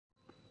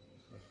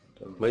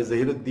मैं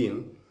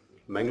ज़हीरुद्दीन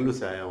मैंगलोर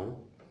से आया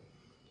हूँ।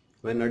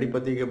 मैं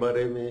नाड़ीपति के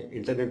बारे में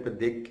इंटरनेट पर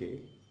देख के,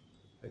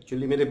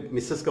 एक्चुअली मेरे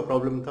मिसेस का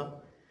प्रॉब्लम था,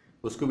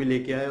 उसको भी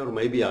लेके आया और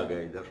मैं भी आ गया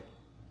इधर।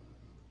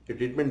 ये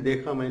ट्रीटमेंट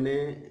देखा मैंने।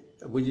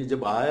 मुझे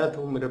जब आया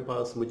था मेरे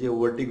पास, मुझे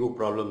वर्टिगो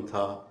प्रॉब्लम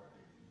था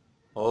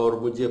और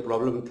मुझे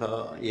प्रॉब्लम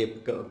था, ये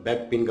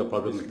बैक पेन का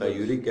प्रॉब्लम था,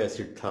 यूरिक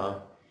एसिड था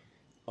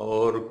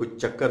और कुछ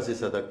चक्कर से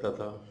सदकता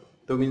था।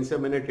 तो इनसे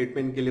मैंने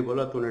ट्रीटमेंट के लिए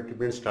बोला, तो उन्होंने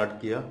ट्रीटमेंट स्टार्ट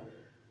किया।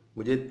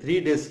 मुझे 3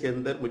 डेज़ के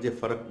अंदर मुझे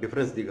फ़र्क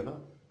डिफरेंस दिखा।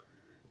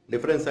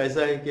 डिफरेंस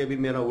ऐसा है कि अभी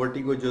मेरा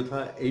वर्टिगो जो था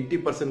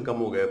 80% कम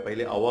हो गया।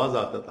 पहले आवाज़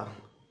आता था,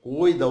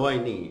 कोई दवाई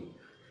नहीं।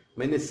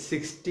 मैंने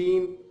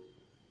 16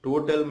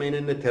 टोटल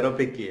मैंने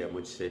थेरेपी किया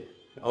मुझसे,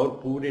 और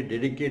पूरे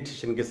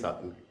डेडिकेशन के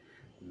साथ में,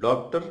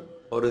 डॉक्टर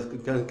और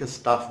इसके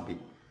स्टाफ भी।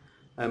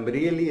 I am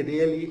really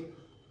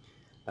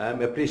I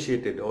am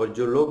appreciated. और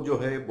जो लोग जो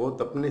है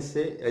बहुत अपने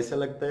से, ऐसा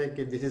लगता है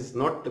कि this is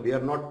not, we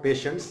are not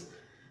patients,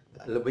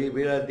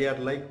 they are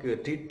like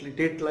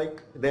treat like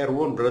their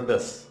own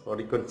brothers, or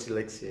you can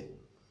like say.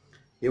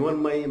 Even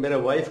मेरा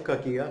वाइफ का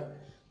किया,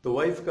 तो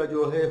वाइफ का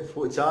जो है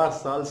 4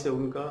 साल से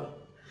उनका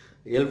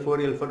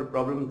L4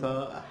 प्रॉब्लम था,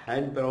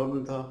 हैंड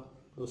प्रॉब्लम था,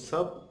 तो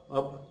सब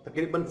अब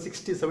तकरीबन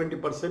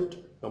 60-70%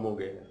 कम हो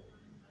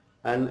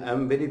गया। And I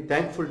am very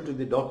thankful to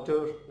the doctor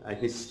and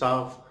his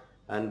staff,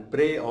 and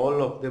pray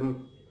all of them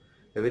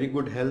a very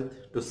good health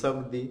to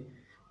serve the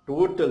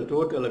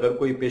total अगर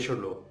कोई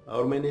पेशेंट हो।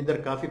 और मैंने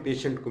इधर काफ़ी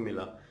पेशेंट को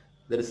मिला।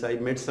 There is I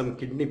met some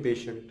kidney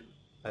patient,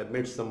 I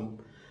met some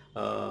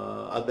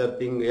other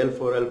thing,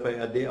 L4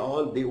 L5, they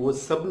all, वो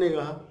सब ने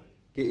कहा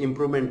कि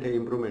इम्प्रूवमेंट है।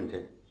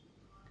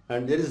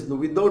 And there is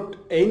without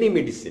any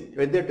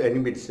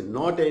medicine,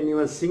 not any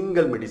one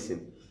single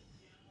medicine,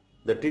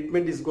 the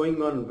treatment is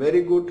going on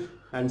very good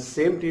and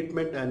same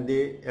treatment. And they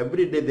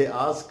every day they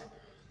ask,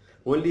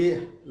 only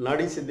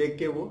नाड़ी से देख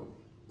के वो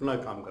अपना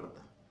काम करता।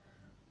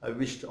 I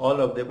wished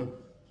all of them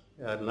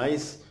a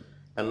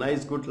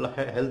nice good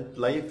health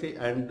life,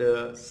 and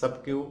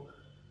सबको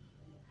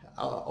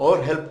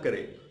और हेल्प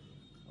करे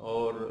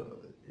और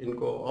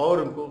इनको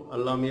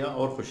अल्लाह मियाँ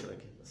और खुश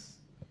रखे। बस,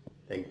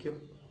 थैंक यू।